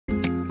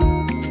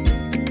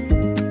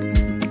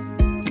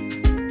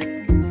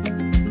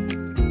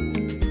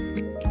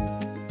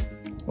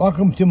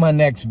Welcome to my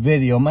next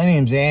video. My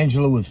name's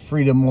Angela with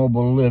Freedom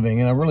Mobile Living,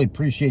 and I really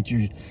appreciate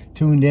you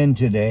tuned in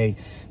today.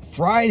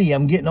 Friday,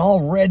 I'm getting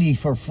all ready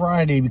for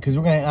Friday because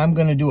I'm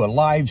going to do a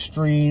live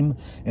stream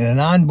and an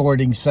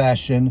onboarding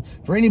session.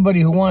 For anybody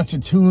who wants to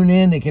tune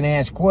in, they can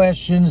ask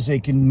questions, they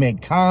can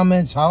make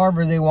comments,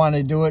 however they want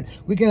to do it.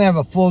 We can have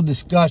a full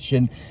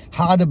discussion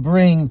how to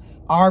bring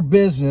our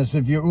business,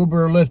 if you're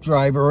Uber or Lyft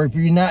driver, or if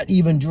you're not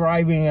even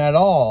driving at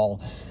all,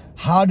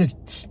 how to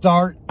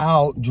start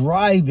out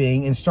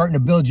driving and starting to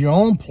build your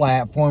own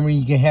platform where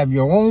you can have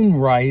your own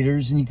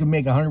riders and you can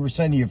make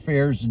 100% of your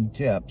fares and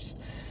tips.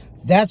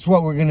 That's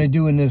what we're going to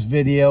do in this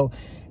video,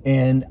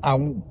 and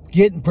I'm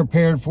getting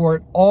prepared for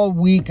it. All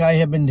week I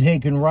have been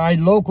taking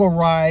local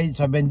rides.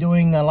 I've been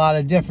doing a lot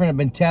of different, I've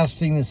been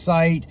testing the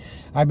site.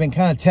 I've been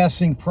kind of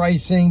testing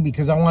pricing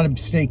because I want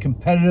to stay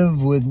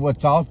competitive with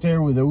what's out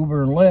there with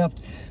Uber and Lyft.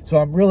 So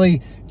I'm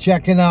really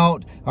checking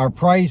out our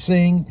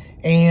pricing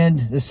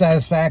and the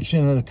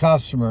satisfaction of the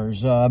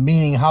customers,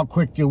 meaning how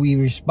quick do we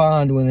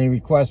respond when they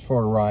request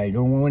for a ride,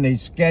 or when they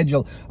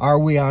schedule, are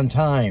we on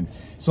time?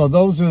 So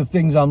those are the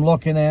things I'm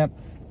looking at.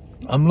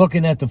 I'm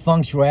looking at the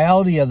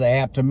functionality of the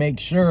app to make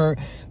sure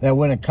that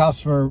when a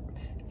customer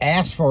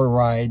asks for a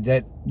ride,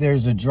 that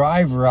there's a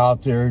driver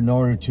out there in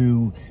order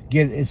to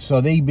get it,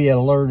 so they be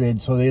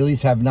alerted, so they at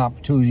least have an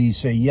opportunity to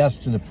say yes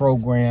to the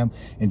program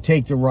and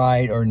take the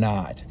ride or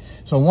not.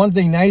 So one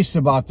thing nice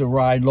about the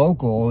Ride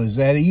Local is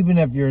that even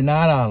if you're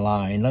not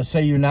online, let's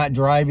say you're not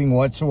driving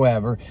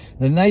whatsoever,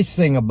 the nice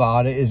thing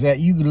about it is that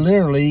you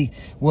literally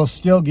will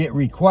still get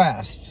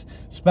requests,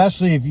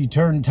 especially if you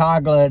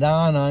toggle it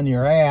on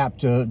your app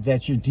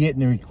that you're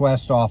getting a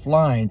request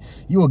offline.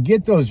 You will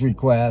get those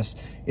requests.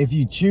 If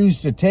you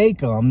choose to take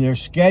them, they're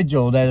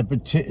scheduled at a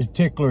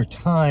particular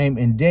time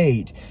and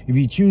date. If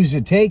you choose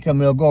to take them,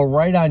 they'll go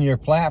right on your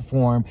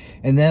platform,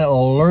 and then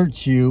it'll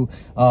alert you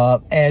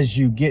as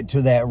you get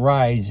to that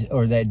ride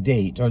or that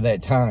date or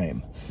that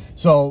time.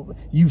 So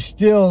you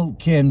still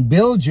can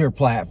build your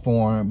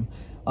platform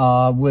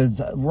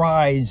with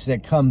rides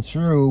that come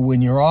through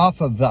when you're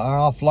off of the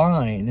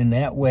offline, and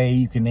that way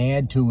you can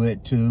add to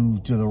it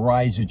to the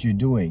rides that you're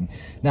doing.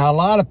 Now, a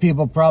lot of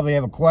people probably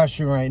have a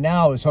question right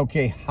now is,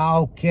 okay,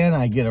 how can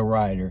I get a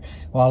rider?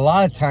 Well, a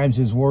lot of times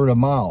it's word of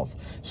mouth.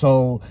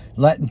 So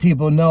letting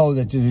people know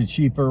that there's a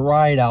cheaper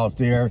ride out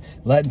there,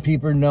 letting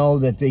people know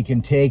that they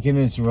can take it and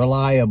it's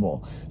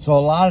reliable. So a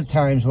lot of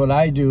times what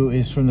I do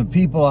is, from the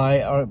people, I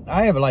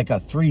have like a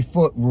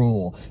 3-foot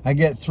rule. I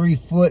get 3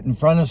 foot in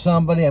front of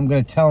somebody, I'm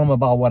going to tell them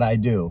about what I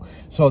do.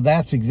 So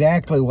that's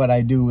exactly what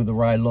I do with the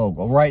Ride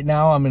Local. Right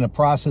now I'm in the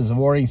process of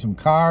ordering some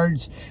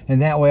cards,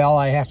 and that way all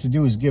I have to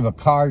do is give a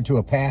card to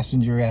a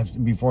passenger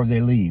before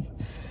they leave.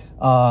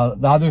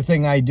 The other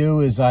thing I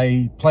do is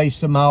I place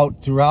them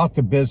out throughout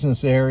the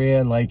business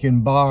area, like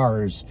in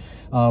bars,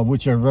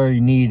 which are very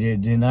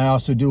needed. And I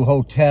also do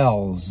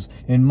hotels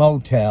and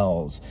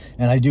motels,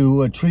 and I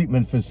do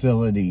treatment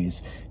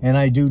facilities, and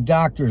I do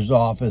doctor's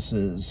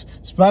offices,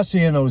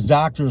 especially in those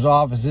doctor's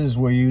offices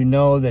where you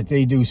know that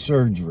they do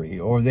surgery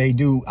or they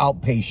do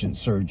outpatient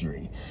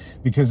surgery,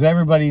 because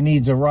everybody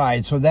needs a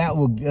ride. So that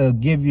will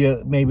give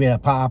you maybe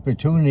an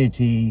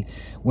opportunity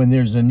when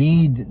there's a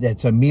need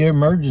that's a mere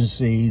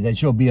emergency,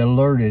 that you'll be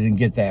alerted and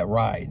get that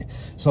ride.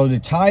 So to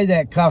tie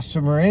that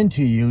customer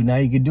into you, now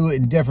you can do it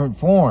in different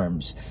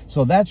forms.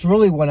 So that's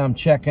really what I'm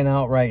checking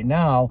out right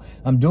now.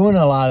 I'm doing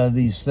a lot of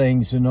these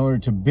things in order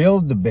to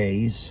build the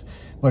base,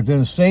 but then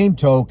the same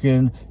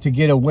token to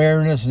get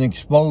awareness and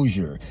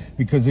exposure,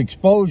 because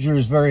exposure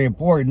is very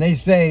important. They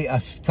say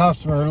a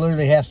customer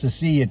literally has to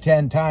see you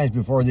 10 times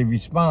before they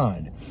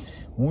respond.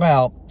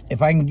 Well,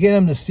 if I can get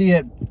them to see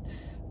it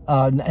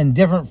in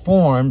different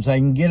forms, I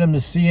can get them to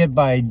see it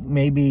by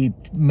maybe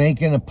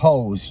making a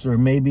post or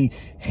maybe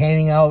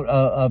handing out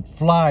a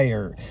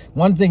flyer.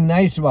 One thing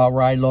nice about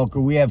Ride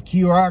Local, we have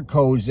QR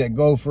codes that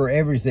go for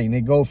everything. They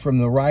go from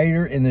the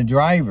rider and the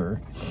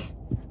driver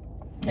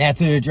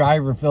after the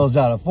driver fills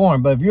out a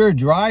form. But if you're a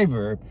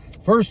driver,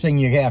 first thing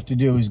you have to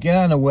do is get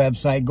on the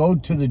website, go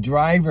to the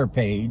driver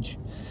page,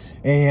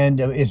 and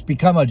it's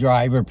become a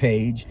driver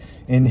page,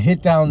 and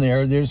hit down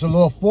there. There's a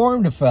little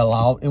form to fill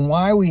out, and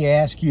why we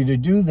ask you to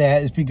do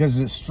that is because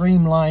it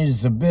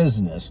streamlines the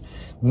business.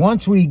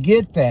 Once we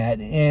get that,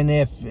 and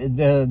if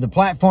the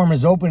platform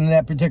is open in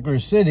that particular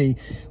city,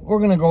 we're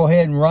going to go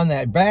ahead and run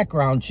that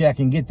background check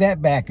and get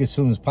that back as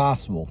soon as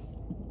possible.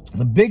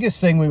 The biggest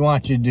thing we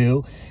want you to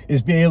do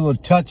is be able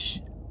to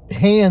touch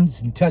hands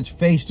and touch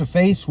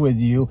face-to-face with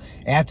you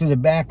after the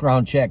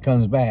background check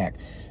comes back.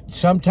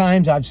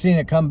 Sometimes I've seen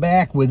it come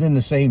back within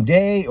the same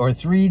day or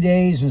 3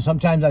 days, and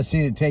sometimes I've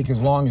seen it take as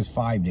long as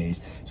 5 days.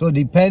 So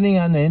depending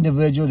on the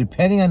individual,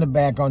 depending on the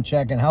background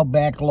check and how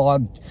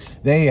backlogged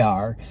they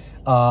are,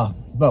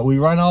 but we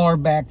run all our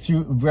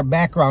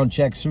background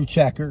checks through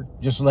Checker,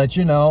 just to let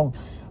you know.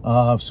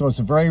 So it's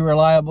a very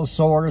reliable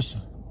source.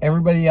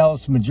 Everybody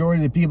else,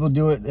 majority of the people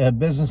do it,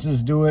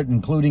 businesses do it,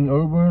 including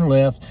Uber and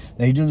Lyft.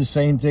 They do the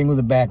same thing with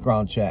a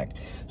background check.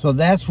 So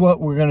that's what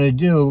we're going to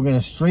do. We're going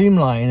to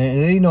streamline it.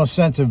 There ain't no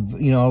sense of,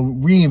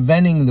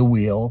 reinventing the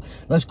wheel.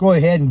 Let's go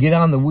ahead and get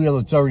on the wheel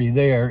that's already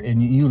there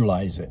and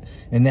utilize it.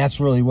 And that's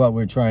really what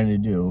we're trying to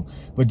do.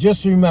 But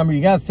just remember,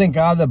 you got to think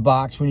out of the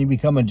box when you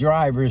become a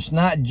driver. It's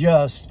not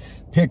just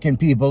picking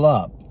people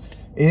up.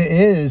 It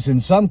is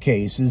in some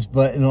cases,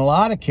 but in a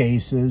lot of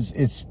cases,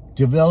 it's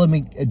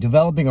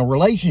developing a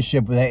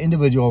relationship with that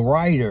individual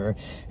rider,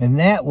 and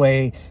that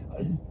way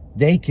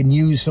they can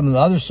use some of the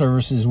other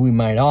services we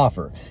might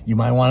offer. You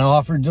might want to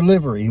offer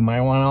delivery, you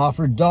might want to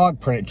offer dog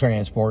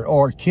transport,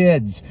 or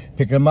kids,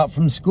 picking them up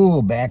from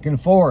school back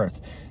and forth.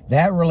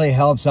 That really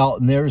helps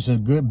out, and there's a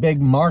good big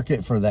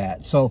market for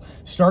that. So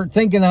start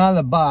thinking out of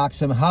the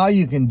box and how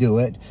you can do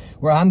it.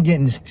 Where I'm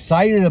getting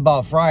excited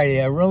about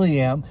Friday, I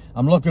really am.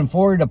 I'm looking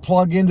forward to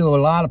plug into a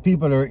lot of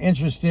people that are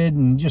interested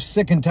and just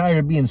sick and tired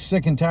of being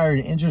sick and tired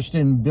and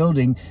interested in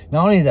building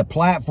not only the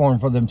platform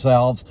for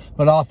themselves,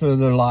 but also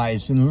their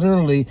lives. And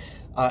literally,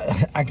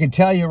 I can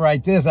tell you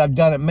right this, I've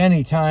done it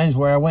many times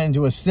where I went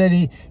into a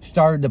city,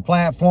 started the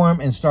platform,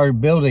 and started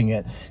building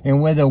it.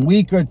 And within a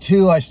week or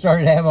two, I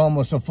started having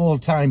almost a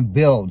full-time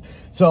build.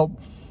 So,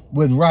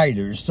 with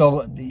riders.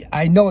 So,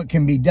 I know it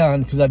can be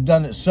done because I've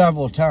done it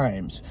several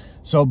times.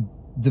 So,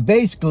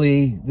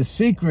 basically, the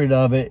secret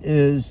of it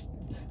is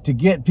to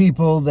get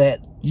people that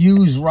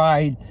use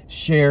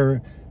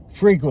Rideshare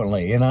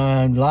frequently. And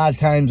a lot of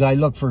times I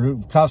look for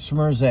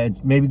customers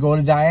that maybe go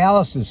to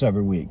dialysis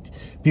every week.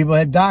 People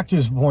have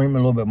doctor's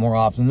appointment a little bit more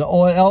often, the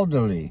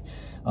elderly.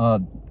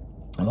 A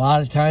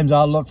lot of times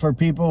I'll look for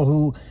people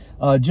who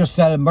just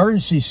that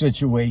emergency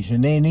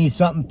situation, they need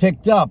something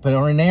picked up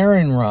or an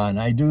errand run.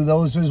 I do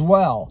those as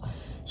well.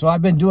 So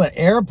I've been doing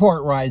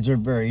airport rides are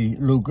very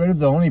lucrative.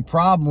 The only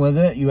problem with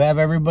it, you have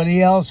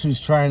everybody else who's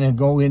trying to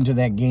go into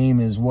that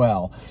game as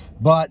well.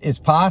 But it's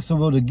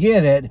possible to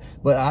get it,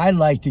 but I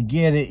like to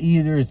get it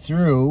either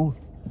through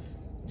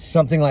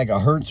something like a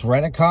Hertz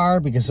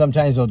rent-a-car, because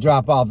sometimes they'll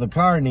drop off the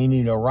car and they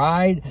need a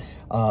ride.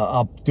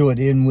 I'll do it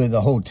in with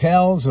the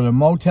hotels or the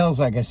motels,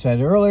 like I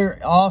said earlier.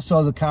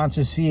 Also the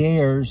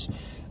concierges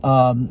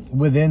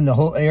within the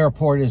whole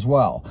airport as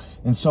well.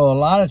 And so a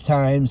lot of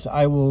times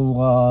I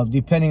will,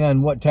 depending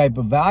on what type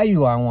of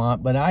value I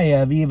want, but I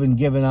have even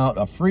given out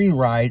a free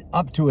ride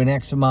up to an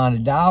X amount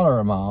of dollar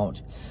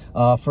amount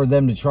for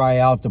them to try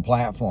out the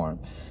platform.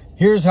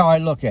 Here's how I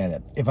look at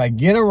it. If I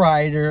get a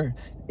rider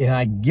and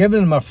I give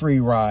them a free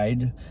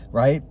ride,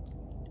 right?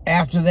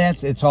 After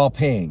that, it's all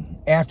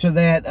paying. After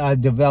that,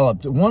 I've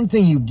developed. One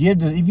thing you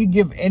give, if you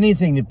give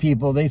anything to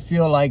people, they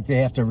feel like they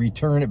have to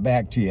return it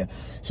back to you.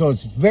 So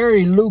it's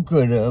very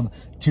lucrative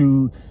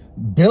to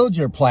build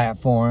your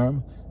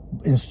platform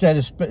instead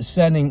of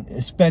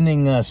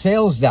spending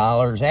sales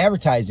dollars,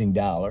 advertising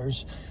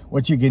dollars.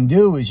 What you can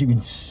do is you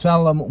can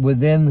sell them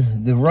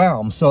within the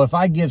realm. So if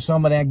I give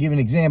somebody, I'll give an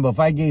example. If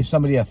I gave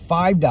somebody a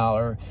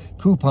 $5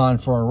 coupon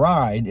for a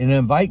ride and an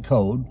invite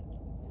code,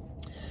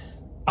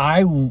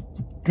 I'm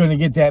going to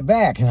get that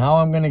back. And how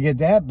I'm going to get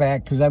that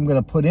back, because I'm going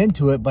to put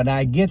into it, but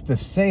I get the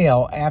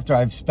sale after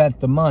I've spent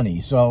the money.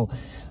 So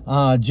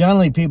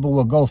generally people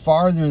will go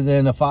farther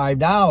than a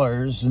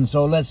 $5. And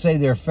so let's say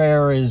their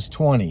fare is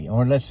 20,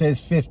 or let's say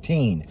it's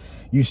 15.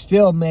 You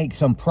still make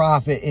some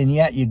profit, and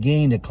yet you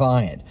gain a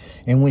client.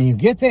 And when you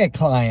get that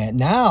client,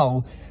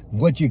 now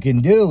what you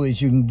can do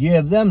is you can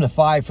give them the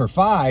 5 for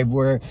 5,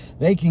 where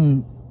they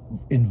can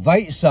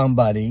invite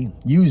somebody,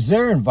 use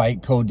their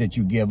invite code that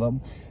you give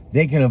them.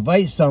 They can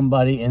invite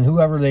somebody, and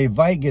whoever they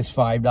invite gets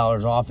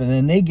 $5 off, and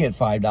then they get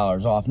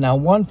 $5 off. Now,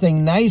 one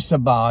thing nice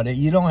about it,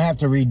 you don't have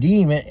to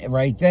redeem it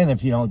right then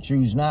if you don't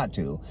choose not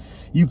to.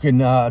 You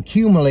can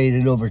accumulate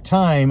it over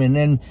time and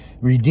then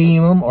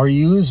redeem them or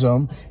use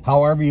them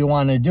however you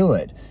want to do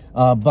it.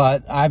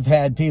 But I've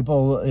had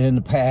people in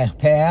the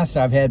past,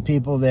 I've had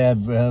people that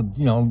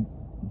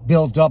have,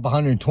 built up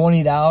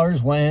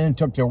 $120, went in and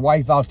took their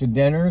wife out to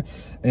dinner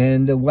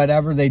and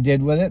whatever they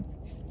did with it,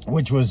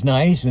 which was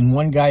nice. And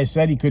one guy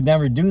said he could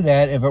never do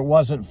that if it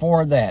wasn't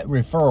for that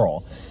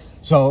referral.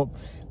 So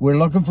we're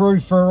looking for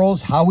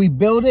referrals. How we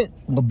build it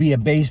will be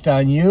based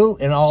on you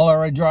and all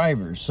our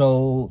drivers.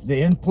 So the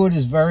input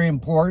is very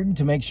important,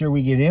 to make sure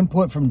we get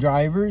input from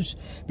drivers,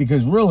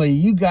 because really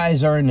you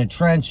guys are in the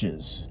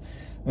trenches.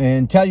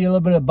 And tell you a little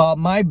bit about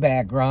my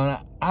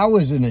background. I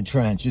was in the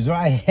trenches, or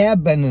I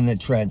have been in the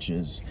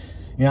trenches.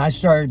 You know, I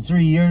started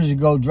 3 years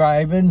ago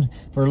driving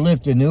for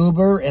Lyft and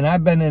Uber, and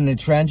I've been in the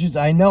trenches.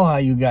 I know how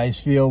you guys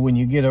feel when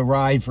you get a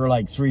ride for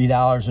like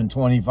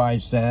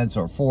 $3.25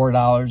 or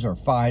 $4 or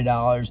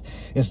 $5.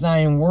 It's not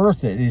even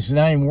worth it. It's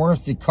not even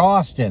worth the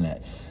cost in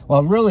it.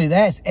 Well, really,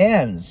 that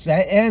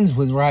ends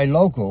with Ride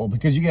Local,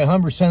 because you get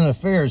 100% of the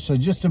fares. So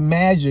just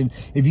imagine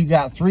if you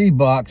got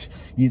 $3,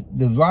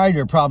 the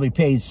rider probably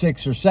paid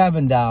 $6 or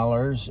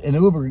 $7, and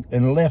Uber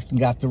and Lyft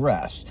got the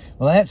rest.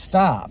 Well, that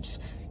stops.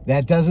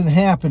 That doesn't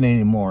happen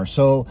anymore.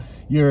 So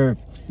your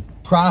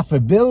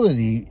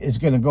profitability is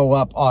going to go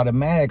up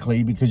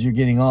automatically, because you're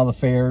getting all the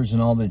fares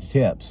and all the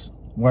tips.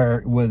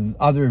 where with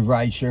other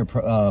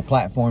rideshare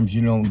platforms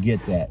you don't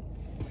get that.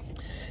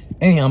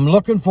 Anyhow, I'm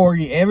looking for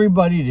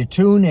everybody to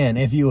tune in.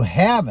 If you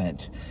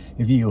haven't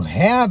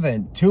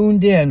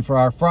tuned in for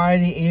our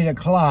Friday 8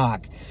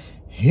 o'clock,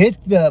 hit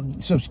the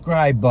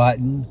subscribe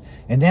button,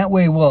 and that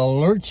way we'll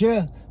alert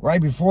you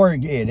right before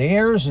it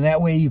airs, and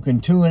that way you can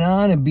tune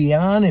on and be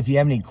on. If you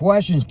have any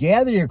questions,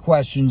 gather your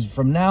questions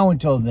from now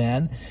until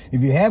then.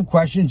 If you have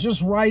questions,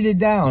 just write it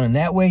down, and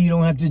that way you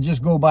don't have to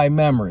just go by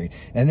memory.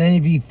 And then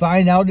if you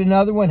find out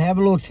another one, have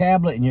a little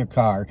tablet in your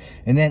car,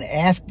 and then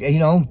ask,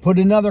 put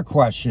another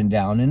question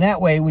down. And that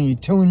way when you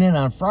tune in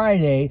on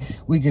Friday,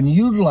 we can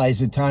utilize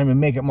the time and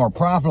make it more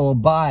profitable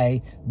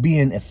by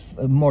being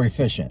more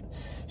efficient.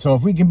 So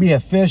if we can be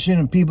efficient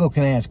and people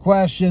can ask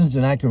questions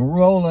and I can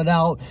roll it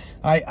out,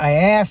 I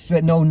ask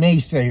that no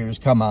naysayers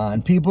come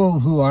on. People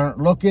who aren't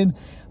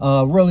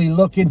really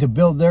looking to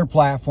build their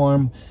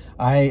platform,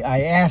 I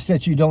ask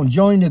that you don't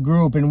join the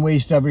group and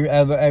waste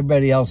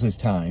everybody else's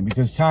time,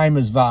 because time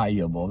is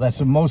valuable. That's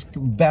the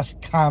best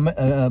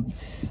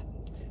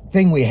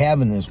thing we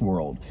have in this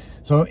world.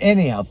 So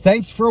anyhow,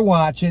 thanks for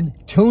watching.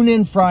 Tune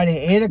in Friday,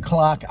 8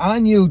 o'clock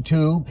on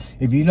YouTube.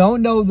 If you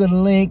don't know the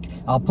link,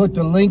 I'll put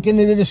the link in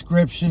the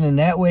description, and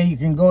that way you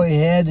can go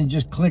ahead and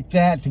just click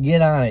that to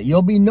get on it.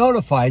 You'll be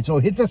notified, so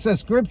hit the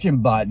subscription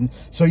button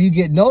so you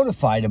get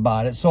notified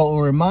about it, so it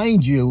will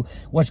remind you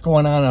what's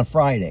going on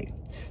Friday.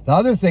 The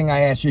other thing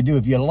I ask you to do,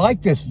 if you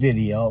like this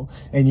video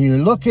and you're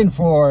looking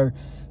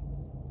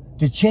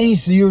to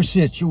change your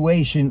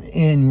situation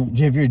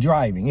if you're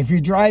driving. If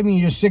you're driving,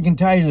 you're sick and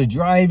tired of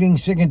driving,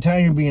 sick and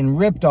tired of being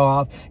ripped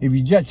off. If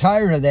you're just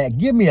tired of that,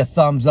 give me a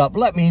thumbs up.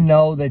 Let me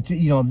know that,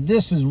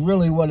 this is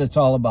really what it's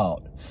all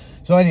about.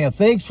 So anyhow,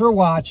 thanks for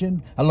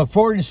watching. I look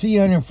forward to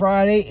seeing you on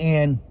Friday,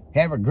 and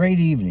have a great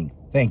evening.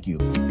 Thank you.